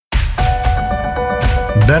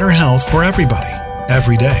better health for everybody,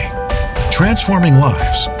 every day. Transforming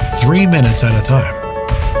lives, 3 minutes at a time.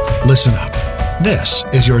 Listen up. This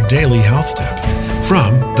is your daily health tip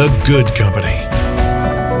from The Good Company.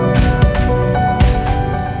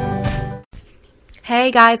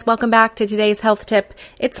 Hey guys, welcome back to today's health tip.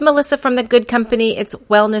 It's Melissa from The Good Company. It's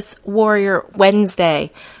Wellness Warrior Wednesday.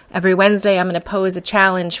 Every Wednesday, I'm going to pose a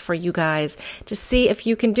challenge for you guys to see if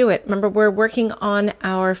you can do it. Remember, we're working on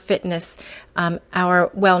our fitness, our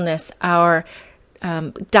wellness, our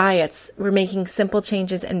diets. We're making simple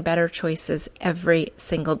changes and better choices every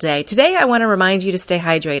single day. Today, I want to remind you to stay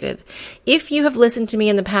hydrated. If you have listened to me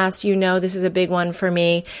in the past, you know this is a big one for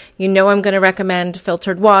me. You know I'm going to recommend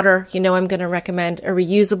filtered water. You know I'm going to recommend a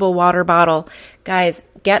reusable water bottle. Guys,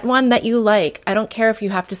 get one that you like. I don't care if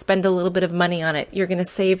you have to spend a little bit of money on it. You're going to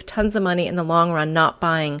save tons of money in the long run not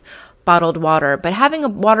buying bottled water, but having a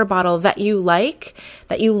water bottle that you like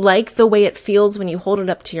the way it feels when you hold it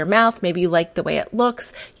up to your mouth. Maybe you like the way it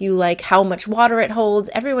looks. You like how much water it holds.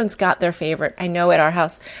 Everyone's got their favorite. I know at our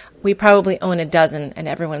house, we probably own a dozen and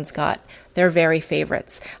everyone's got their very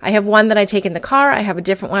favorites. I have one that I take in the car. I have a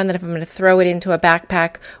different one that if I'm going to throw it into a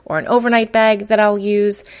backpack or an overnight bag that I'll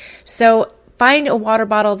use. So find a water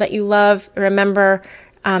bottle that you love. Remember,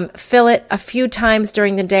 fill it a few times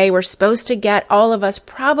during the day. We're supposed to get, all of us,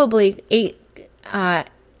 probably 8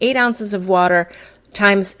 ounces of water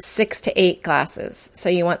times 6 to 8 glasses. So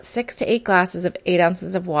you want 6 to 8 glasses of 8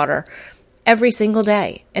 ounces of water every single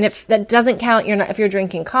day. And if that doesn't count, if you're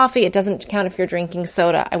drinking coffee, it doesn't count if you're drinking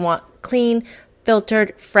soda. I want clean,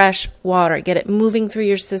 filtered, fresh water. Get it moving through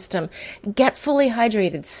your system. Get fully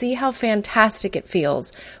hydrated. See how fantastic it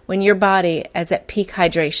feels when your body is at peak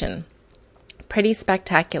hydration. Pretty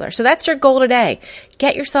spectacular. So that's your goal today.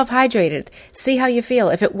 Get yourself hydrated. See how you feel.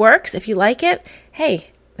 If it works, if you like it, hey,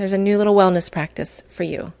 there's a new little wellness practice for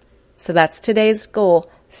you. So that's today's goal,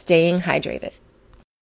 staying hydrated.